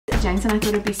James and I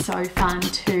thought it'd be so fun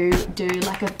to do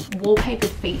like a wallpapered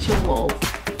feature wall.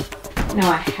 No,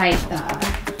 I hate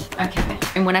that. Okay.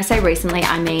 And when I say recently,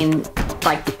 I mean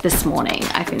like this morning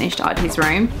I finished Archie's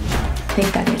room. I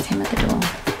think that is him at the door.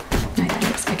 No, that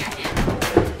is, okay.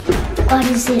 What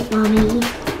is it, Mommy?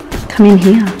 Come in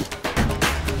here.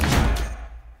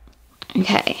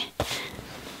 Okay.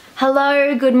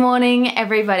 Hello, good morning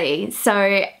everybody.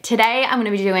 So today I'm going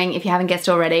to be doing, if you haven't guessed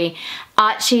already,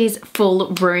 Archie's full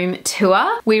room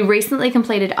tour. We recently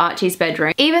completed Archie's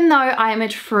bedroom. Even though I am a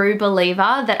true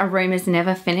believer that a room is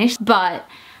never finished, but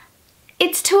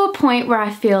it's to a point where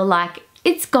I feel like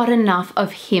it's got enough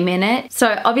of him in it.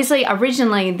 So obviously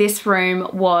originally this room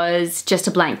was just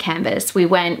a blank canvas. We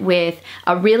went with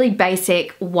a really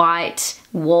basic white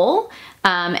wall.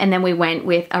 And then we went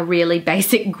with a really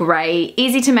basic grey,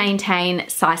 easy to maintain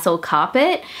sisal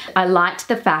carpet. I liked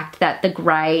the fact that the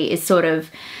grey is sort of,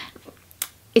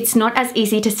 it's not as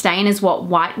easy to stain as what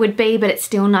white would be, but it's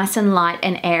still nice and light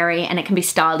and airy, and it can be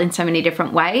styled in so many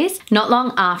different ways. Not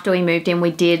long after we moved in,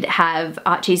 we did have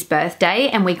Archie's birthday,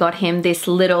 and we got him this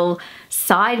little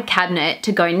side cabinet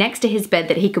to go next to his bed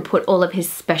that he could put all of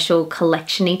his special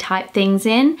collection-y type things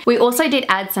in. We also did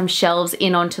add some shelves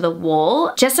in onto the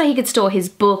wall just so he could store his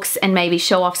books and maybe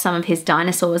show off some of his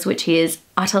dinosaurs, which he is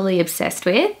utterly obsessed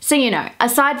with. So, you know,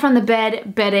 aside from the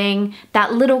bed, bedding,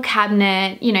 that little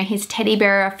cabinet, you know, his teddy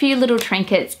bear, a few little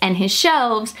trinkets and his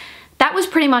shelves, that was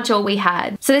pretty much all we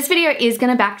had. So this video is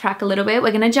gonna backtrack a little bit.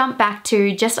 We're gonna jump back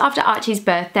to just after Archie's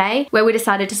birthday, where we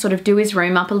decided to sort of do his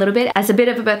room up a little bit as a bit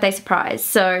of a birthday surprise.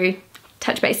 So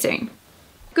touch base soon.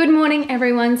 Good morning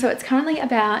everyone. So it's currently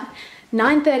about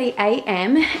 9:30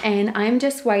 a.m. and I'm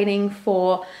just waiting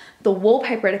for the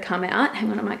wallpaper to come out. Hang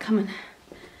on, I might come and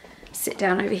sit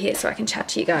down over here so I can chat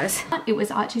to you guys. It was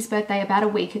Archie's birthday about a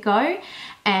week ago,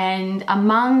 and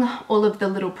among all of the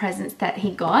little presents that he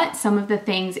got, some of the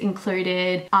things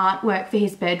included artwork for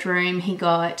his bedroom. He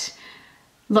got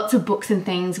lots of books and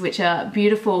things, which are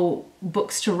beautiful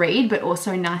books to read but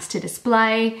also nice to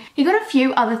display. He got a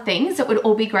few other things that would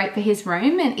all be great for his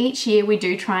room, and each year we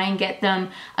do try and get them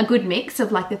a good mix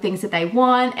of like the things that they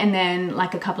want and then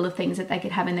like a couple of things that they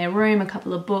could have in their room, a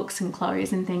couple of books and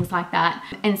clothes and things like that.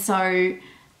 And so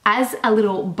as a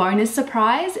little bonus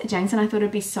surprise, James and I thought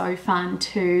it'd be so fun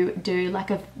to do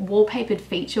like a wallpapered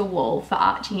feature wall for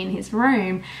Archie in his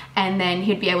room, and then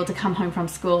he'd be able to come home from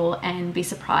school and be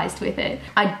surprised with it.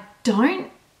 I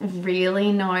don't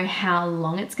really know how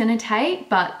long it's gonna take,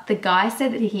 but the guy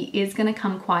said that he is gonna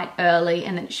come quite early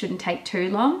and that it shouldn't take too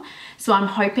long. So I'm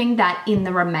hoping that in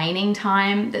the remaining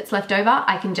time that's left over,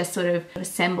 I can just sort of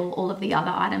assemble all of the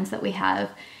other items that we have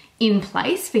in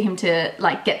place for him to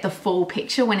like get the full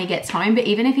picture when he gets home. But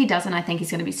even if he doesn't, I think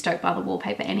he's gonna be stoked by the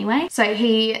wallpaper anyway. So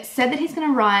he said that he's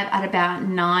gonna arrive at about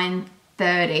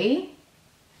 9:30.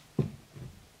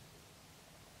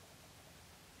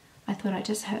 I thought I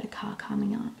just heard a car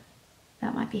coming up.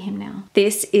 That might be him now.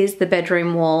 This is the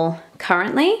bedroom wall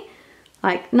currently.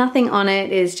 Like nothing on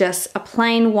it, is just a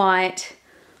plain white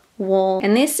wall.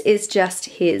 And this is just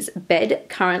his bed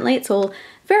currently. It's all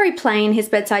very plain, his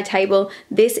bedside table.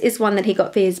 This is one that he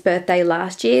got for his birthday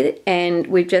last year, and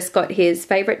we've just got his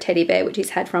favorite teddy bear, which he's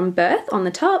had from birth, on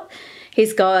the top.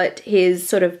 He's got his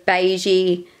sort of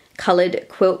beigey colored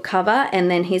quilt cover,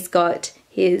 and then he's got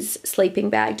his sleeping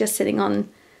bag just sitting on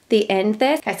the end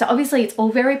there. Okay, so obviously it's all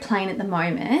very plain at the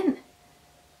moment.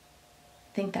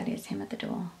 I think that is him at the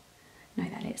door. No,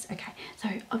 that is. Okay, so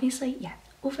obviously, yeah,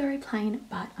 all very plain,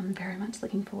 but I'm very much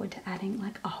looking forward to adding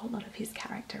like a whole lot of his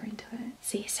character into it.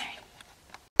 See you soon.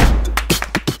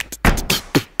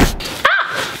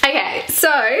 Ah! Okay,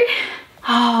 so,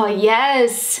 oh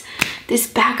yes, this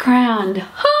background.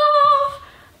 Oh,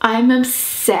 I'm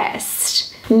obsessed.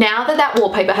 Now that that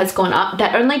wallpaper has gone up,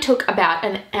 that only took about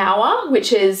an hour,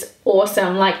 which is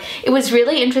awesome. Like, it was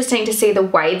really interesting to see the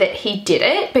way that he did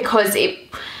it, because he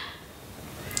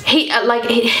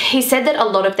said that a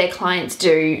lot of their clients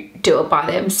do it by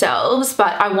themselves,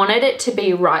 but I wanted it to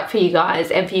be right for you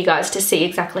guys and for you guys to see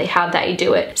exactly how they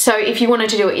do it. So if you wanted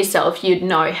to do it yourself, you'd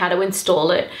know how to install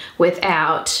it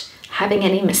without having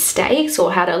any mistakes,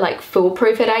 or how to like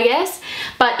foolproof it, I guess.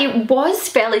 But it was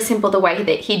fairly simple the way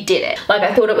that he did it. Like,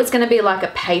 I thought it was gonna be like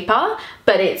a paper,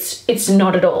 but it's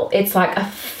not at all. It's like a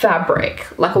fabric,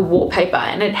 like a wallpaper,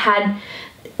 and it had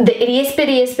the ittiest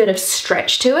bittiest bit of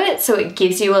stretch to it, so it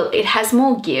gives you it has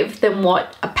more give than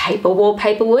what a paper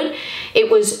wallpaper would.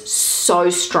 It was so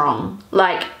strong.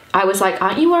 Like, I was like,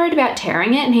 aren't you worried about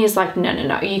tearing it? And he's like, no, no,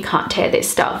 no, you can't tear this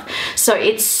stuff. So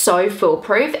it's so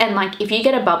foolproof. And like, if you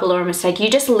get a bubble or a mistake, you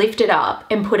just lift it up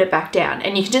and put it back down.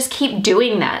 And you can just keep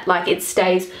doing that. Like, it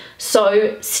stays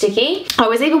so sticky. I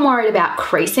was even worried about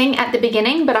creasing at the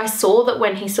beginning, but I saw that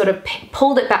when he sort of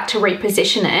pulled it back to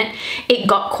reposition it, it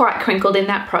got quite crinkled in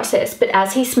that process. But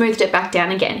as he smoothed it back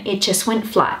down again, it just went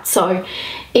flat. So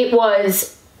it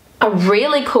was a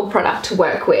really cool product to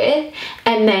work with.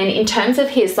 And then in terms of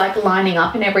his like lining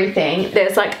up and everything,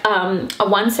 there's like a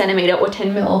 1 centimeter or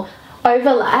 10 mil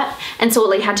overlap, and so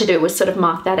all he had to do was sort of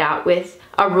mark that out with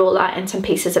a ruler and some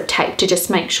pieces of tape to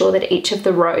just make sure that each of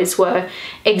the rows were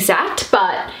exact.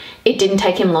 But it didn't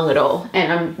take him long at all,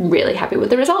 and I'm really happy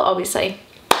with the result, obviously.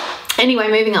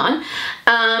 Anyway, moving on.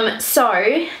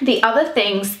 So the other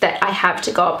things that I have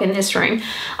to go up in this room,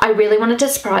 I really wanted to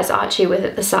surprise Archie with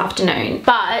it this afternoon,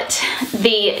 but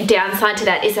the downside to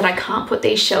that is that I can't put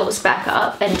these shelves back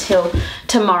up until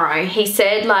tomorrow. He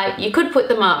said, like, you could put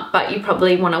them up, but you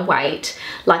probably want to wait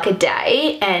like a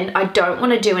day, and I don't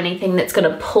want to do anything that's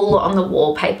going to pull on the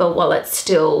wallpaper while it's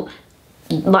still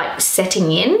like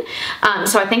setting in.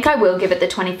 So I think I will give it the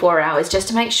 24 hours just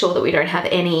to make sure that we don't have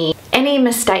any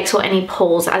mistakes or any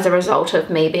pulls as a result of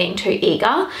me being too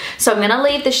eager. So I'm going to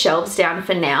leave the shelves down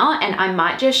for now, and I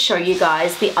might just show you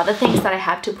guys the other things that I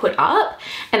have to put up,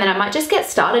 and then I might just get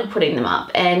started putting them up,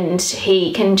 and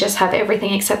he can just have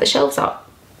everything except the shelves up.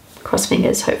 Cross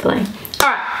fingers, hopefully. All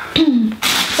right.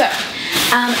 So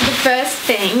the first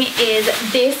thing is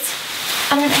this.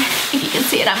 I don't know if you can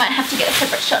see it. I might have to get a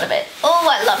separate shot of it. Oh,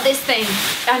 I love this thing.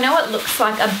 I know it looks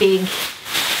like a big,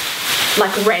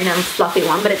 like random fluffy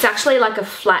one, but it's actually like a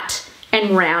flat and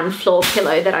round floor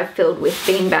pillow that I've filled with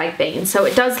beanbag beans. So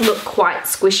it does look quite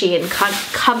squishy and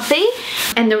comfy.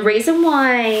 And the reason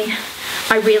why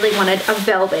I really wanted a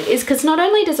velvet is because not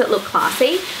only does it look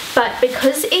classy, but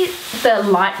because the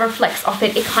light reflects off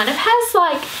it, it kind of has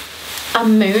like a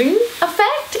moon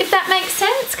effect, if that makes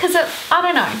sense, because I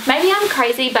don't know, maybe I'm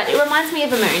crazy, but it reminds me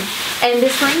of a moon. And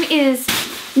this room is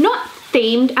not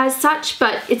themed as such,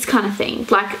 but it's kind of themed.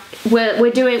 Like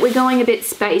we're going a bit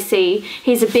spacey.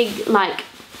 He's a big, like,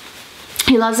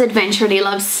 he loves adventure and he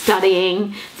loves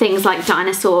studying things like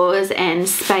dinosaurs, and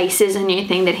space is a new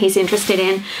thing that he's interested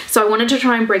in. So I wanted to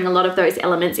try and bring a lot of those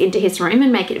elements into his room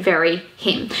and make it very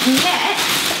him.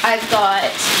 Next, I've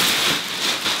got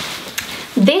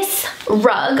this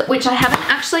rug, which I haven't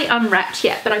actually unwrapped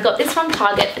yet, but I got this from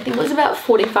Target. I think it was about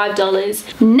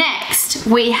 $45. Next,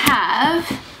 we have,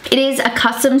 it is a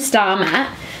custom star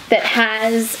mat that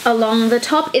has along the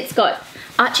top, it's got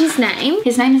Archie's name.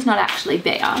 His name is not actually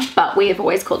Bear, but we have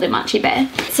always called him Archie Bear.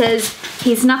 It says,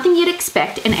 he's nothing you'd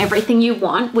expect and everything you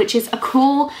want, which is a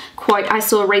cool quote I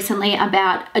saw recently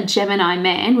about a Gemini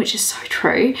man, which is so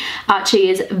true. Archie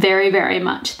is very, very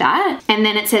much that. And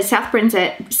then it says South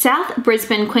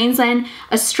Brisbane, Queensland,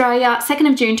 Australia, 2nd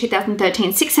of June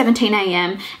 2013, 6:17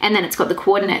 a.m. And then it's got the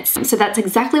coordinates. So that's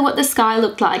exactly what the sky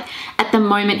looked like at the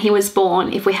moment he was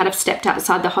born if we had have stepped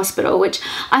outside the hospital, which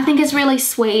I think is really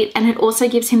sweet. And it also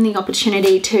gives him the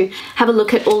opportunity to have a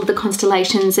look at all of the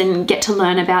constellations and get to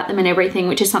learn about them and everything,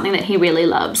 which is something that he really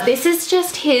loves. This is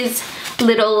just his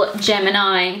little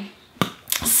Gemini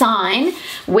sign,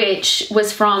 which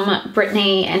was from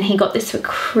Brittany, and he got this for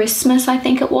Christmas, I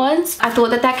think it was. I thought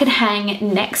that that could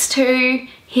hang next to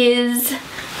his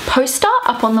poster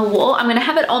up on the wall. I'm going to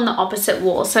have it on the opposite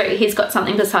wall, so he's got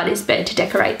something beside his bed to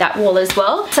decorate that wall as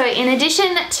well. So in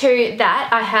addition to that,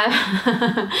 I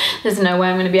have there's no way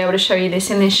I'm going to be able to show you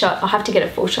this in this shot. I'll have to get a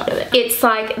full shot of it. It's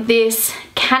like this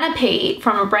canopy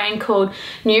from a brand called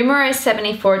Numero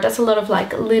 74. It does a lot of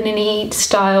like linen-y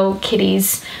style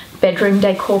kitties bedroom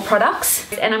decor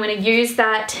products, and I'm going to use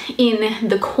that in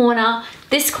the corner,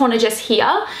 this corner just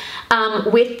here,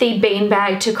 with the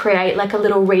beanbag to create like a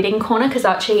little reading corner, because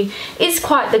Archie is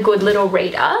quite the good little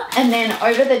reader. And then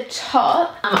over the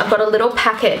top, I've got a little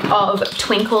packet of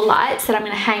twinkle lights that I'm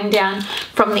going to hang down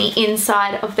from the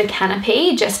inside of the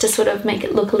canopy just to sort of make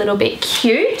it look a little bit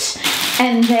cute.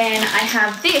 And then I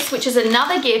have this, which is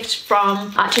another gift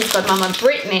from Archie's godmama,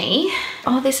 Brittany.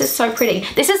 Oh, this is so pretty.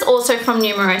 This is also from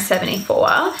Numero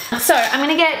 74. So I'm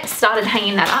going to get started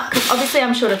hanging that up because obviously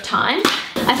I'm short of time.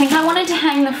 I think I wanted to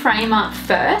hang the frame up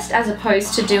first as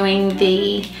opposed to doing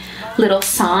the little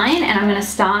sign, and I'm going to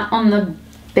start on the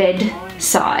bed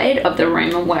side of the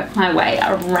room and work my way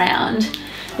around,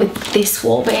 with this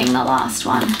wall being the last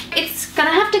one. It's going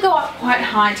to have to go up quite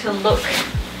high to look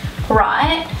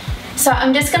right. So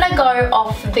I'm just going to go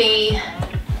off the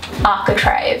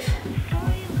architrave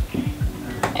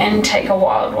and take a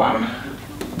wild one.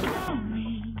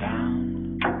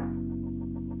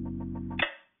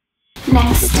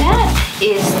 Next step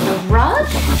is the rug.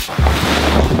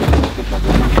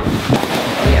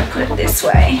 Yeah, put it this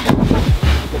way.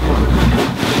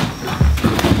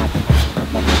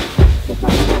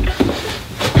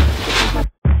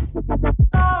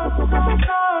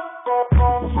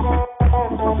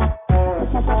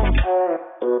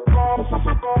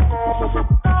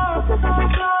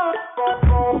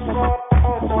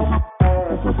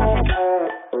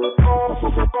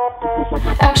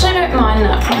 Actually, I don't mind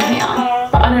that from here,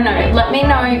 but I don't know, let me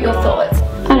know your thoughts.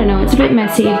 I don't know, it's a bit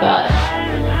messy, but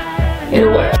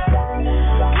it'll work.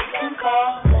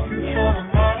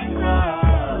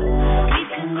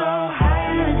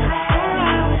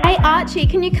 Hey Archie,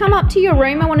 can you come up to your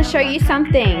room? I want to show you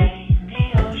something.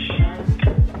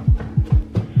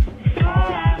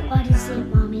 What is it,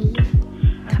 Mommy?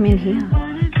 Come in here.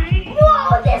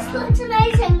 Whoa, this looks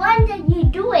amazing. When did you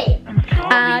do it?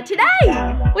 Today.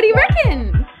 What do you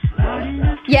reckon?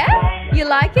 Yeah? You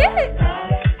like it?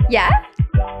 Yeah?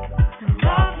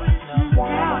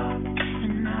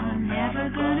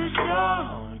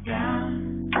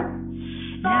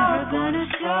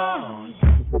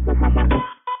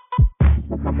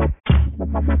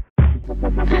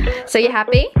 So you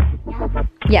happy?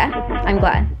 Yeah, I'm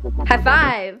glad. High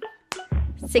five.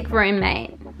 Sick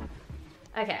roommate.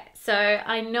 Okay, so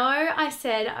I know I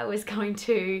said I was going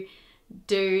to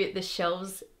do the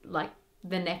shelves like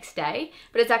the next day,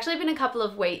 but it's actually been a couple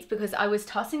of weeks because I was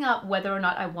tossing up whether or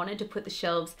not I wanted to put the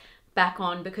shelves back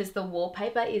on because the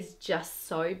wallpaper is just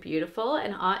so beautiful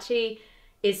and Archie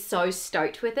is so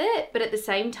stoked with it. But at the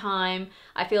same time,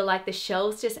 I feel like the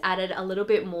shelves just added a little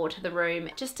bit more to the room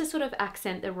just to sort of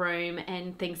accent the room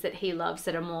and things that he loves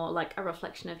that are more like a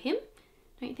reflection of him.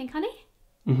 Don't you think, honey?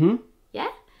 Mm-hmm. Yeah?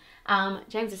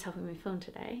 James is helping me film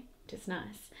today, which is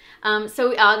nice. So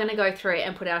we are going to go through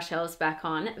and put our shelves back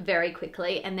on very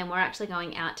quickly, and then we're actually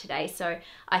going out today. So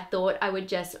I thought I would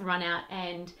just run out,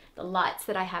 and the lights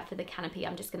that I have for the canopy,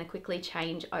 I'm just going to quickly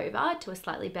change over to a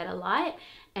slightly better light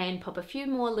and pop a few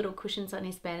more little cushions on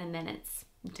his bed, and then it's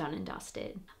done and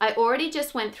dusted. I already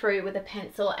just went through with a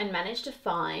pencil and managed to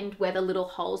find where the little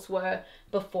holes were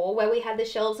before where we had the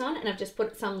shelves on, and I've just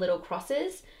put some little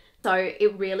crosses. So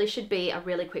it really should be a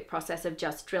really quick process of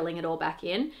just drilling it all back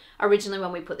in. Originally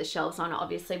when we put the shelves on,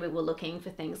 obviously we were looking for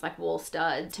things like wall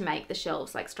studs to make the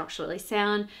shelves like structurally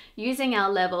sound using our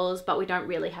levels, but we don't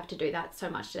really have to do that so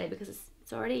much today because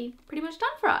it's already pretty much done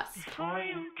for us. Before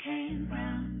you came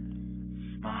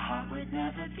round, my heart would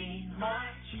never beat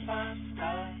much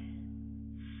faster.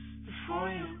 Before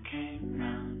you came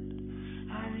round,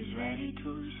 I was ready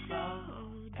to slow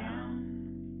down.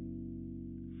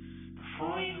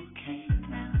 Before you came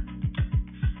round,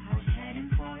 I was heading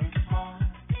for a small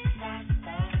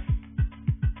disaster.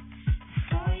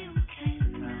 Before you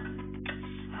came round,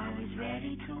 I was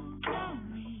ready to blow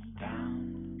me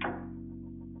down.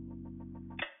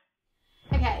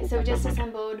 Okay, so we just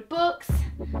assembled books,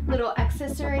 little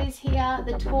accessories here,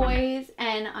 the toys,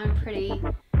 and I'm pretty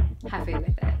happy with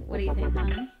it. What do you think,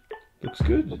 honey? Looks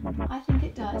good. I think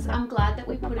it does. I'm glad that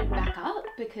we put it back up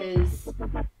because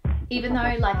even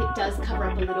though like it does cover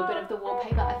up a little bit of the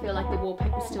wallpaper, I feel like the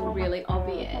wallpaper is still really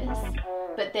obvious.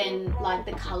 But then like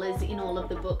the colours in all of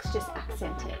the books just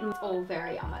accent it. It's all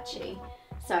very Archie.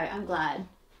 So I'm glad.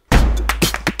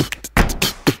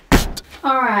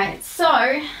 Alright,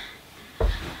 so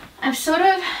I've sort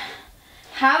of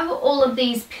have all of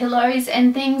these pillows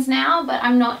and things now, but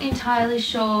I'm not entirely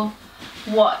sure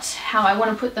how I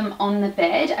want to put them on the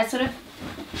bed. I sort of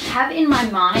have in my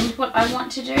mind what I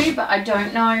want to do, but I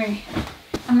don't know,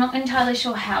 I'm not entirely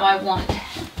sure how I want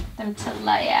them to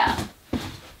lay out.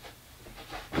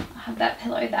 I have that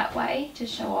pillow that way to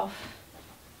show off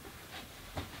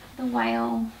the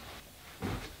whale.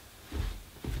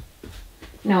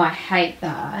 No, I hate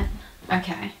that.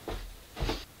 Okay.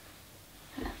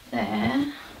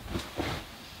 There.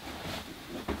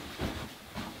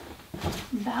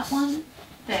 That one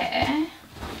there.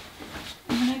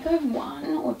 I'm gonna go 1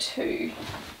 or 2.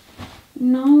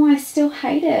 No, I still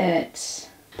hate it.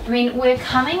 I mean, we're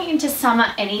coming into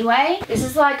summer anyway. This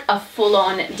is like a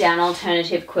full-on down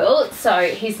alternative quilt, so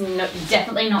he's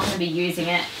definitely not going to be using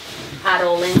it at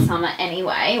all in summer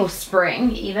anyway, or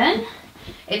spring even.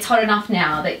 It's hot enough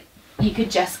now that you could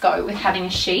just go with having a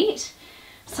sheet.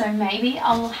 So maybe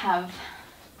I'll have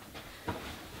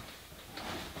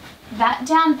that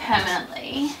down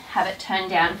permanently, have it turned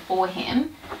down for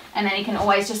him, and then he can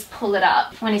always just pull it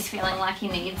up when he's feeling like he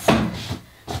needs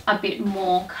a bit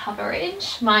more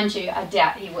coverage. Mind you, I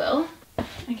doubt he will.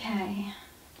 Okay.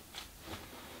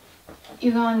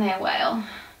 You go in there, whale.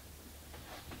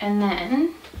 And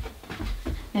then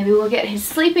maybe we'll get his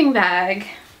sleeping bag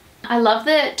I love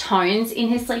the tones in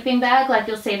his sleeping bag. Like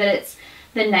you'll see that it's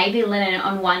the navy linen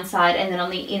on one side, and then on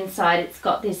the inside it's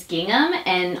got this gingham,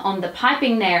 and on the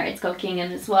piping there it's got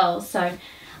gingham as well. So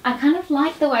I kind of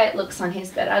like the way it looks on his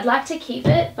bed. I'd like to keep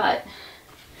it, but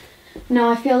no,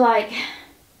 I feel like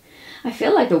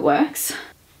it works.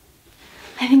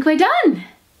 I think we're done.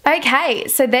 Okay,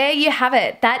 so there you have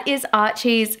it. That is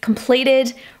Archie's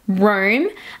completed room.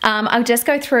 I'll just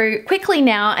go through quickly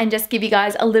now and just give you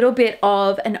guys a little bit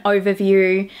of an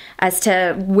overview as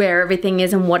to where everything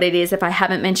is and what it is if I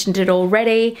haven't mentioned it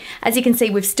already. As you can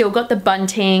see, we've still got the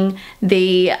bunting,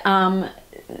 the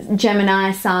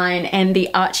Gemini sign, and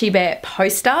the Archie Bear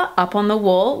poster up on the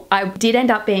wall. I did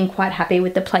end up being quite happy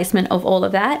with the placement of all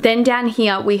of that. Then down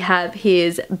here we have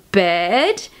his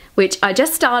bed, which I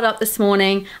just started up this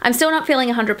morning. I'm still not feeling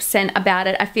 100% about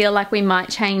it. I feel like we might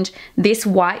change this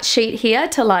white sheet here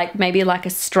to like maybe like a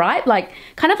stripe, like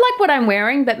kind of like what I'm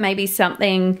wearing, but maybe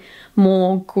something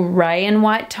more gray and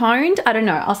white toned. I don't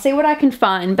know, I'll see what I can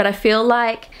find, but I feel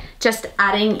like just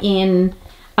adding in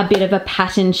a bit of a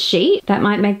patterned sheet that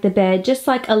might make the bed just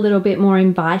like a little bit more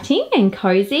inviting and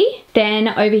cozy. Then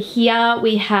over here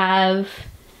we have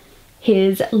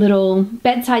his little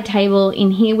bedside table.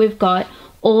 In here we've got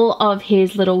all of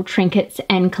his little trinkets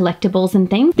and collectibles and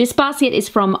things. This basket is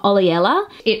from Oliella.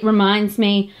 It reminds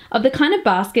me of the kind of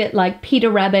basket like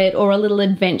Peter Rabbit or a little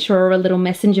adventurer or a little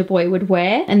messenger boy would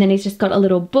wear. And then he's just got a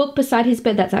little book beside his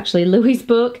bed. That's actually Louis'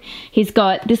 book. He's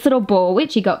got this little ball,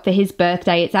 which he got for his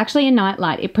birthday. It's actually a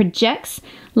nightlight. It projects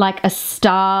like a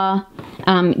star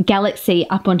galaxy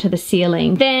up onto the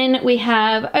ceiling. Then we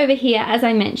have over here, as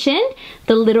I mentioned,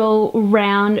 the little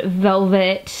round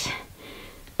velvet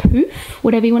poof,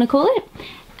 whatever you want to call it.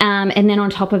 And then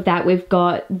on top of that, we've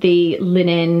got the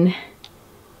linen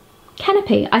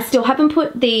canopy. I still haven't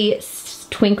put the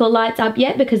twinkle lights up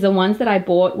yet because the ones that I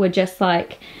bought were just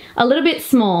like a little bit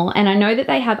small, and I know that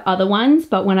they have other ones,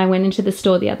 but when I went into the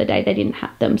store the other day, they didn't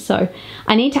have them. So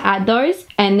I need to add those.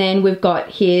 And then we've got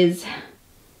his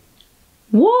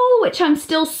wall, which I'm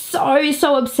still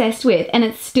so obsessed with, and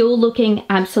it's still looking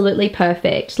absolutely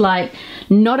perfect. Like,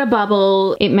 not a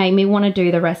bubble. It made me want to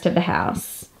do the rest of the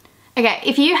house. Okay,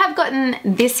 if you have gotten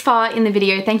this far in the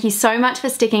video, thank you so much for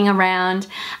sticking around.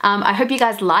 I hope you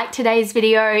guys liked today's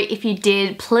video. If you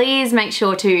did, please make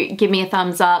sure to give me a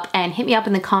thumbs up and hit me up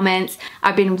in the comments.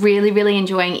 I've been really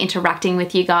enjoying interacting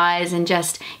with you guys and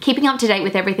just keeping up to date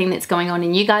with everything that's going on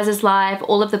in you guys' life.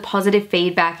 All of the positive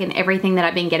feedback and everything that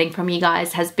I've been getting from you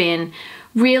guys has been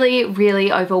really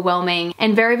overwhelming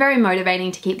and very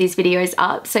motivating to keep these videos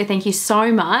up. So thank you so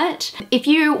much. If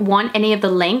you want any of the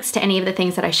links to any of the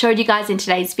things that I showed you guys in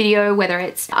today's video, whether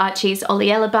it's Archie's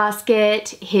Oliella basket,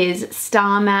 his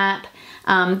star map,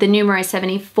 the numero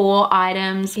 74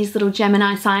 items, his little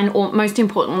Gemini sign, or most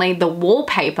importantly, the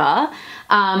wallpaper,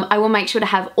 I will make sure to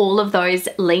have all of those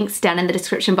links down in the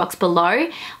description box below.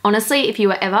 Honestly, if you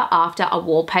are ever after a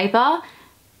wallpaper,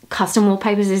 custom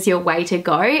wallpapers is your way to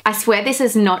go. I swear this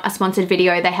is not a sponsored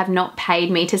video. They have not paid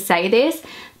me to say this.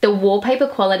 The wallpaper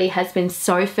quality has been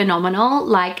so phenomenal.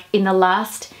 Like, in the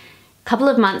last couple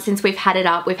of months since we've had it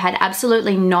up, we've had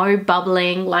absolutely no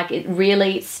bubbling. Like, it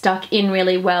really stuck in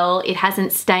really well. It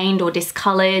hasn't stained or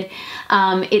discolored.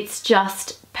 It's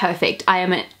just perfect. I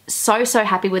am so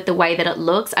happy with the way that it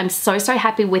looks. I'm so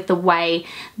happy with the way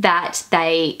that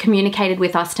they communicated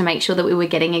with us to make sure that we were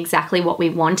getting exactly what we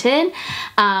wanted.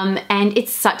 And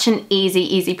it's such an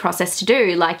easy process to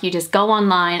do. Like, you just go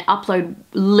online, upload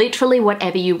literally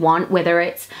whatever you want, whether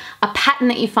it's a pattern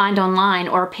that you find online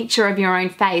or a picture of your own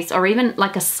face, or even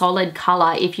like a solid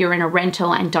color if you're in a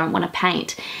rental and don't want to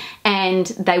paint. And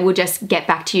they will just get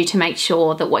back to you to make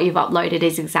sure that what you've uploaded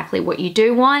is exactly what you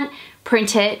do want.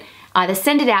 Print it, either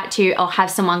send it out to you or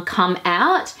have someone come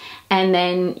out, and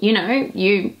then, you know,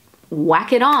 you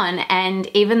whack it on. And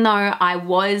even though I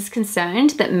was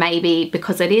concerned that maybe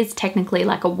because it is technically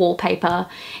like a wallpaper,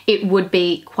 it would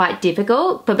be quite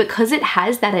difficult, but because it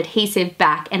has that adhesive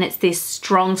back and it's this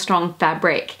strong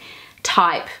fabric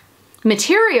type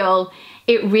material,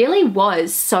 it really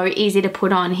was so easy to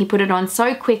put on. He put it on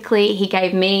so quickly. He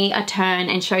gave me a turn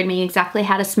and showed me exactly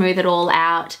how to smooth it all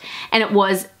out, and it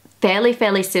was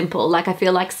fairly simple. Like, I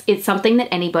feel like it's something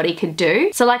that anybody could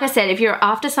do. So like I said, if you're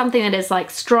after something that is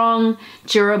like strong,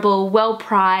 durable, well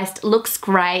priced, looks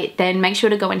great, then make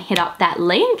sure to go and hit up that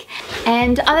link.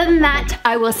 And other than that,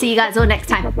 I will see you guys all next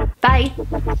time. Bye.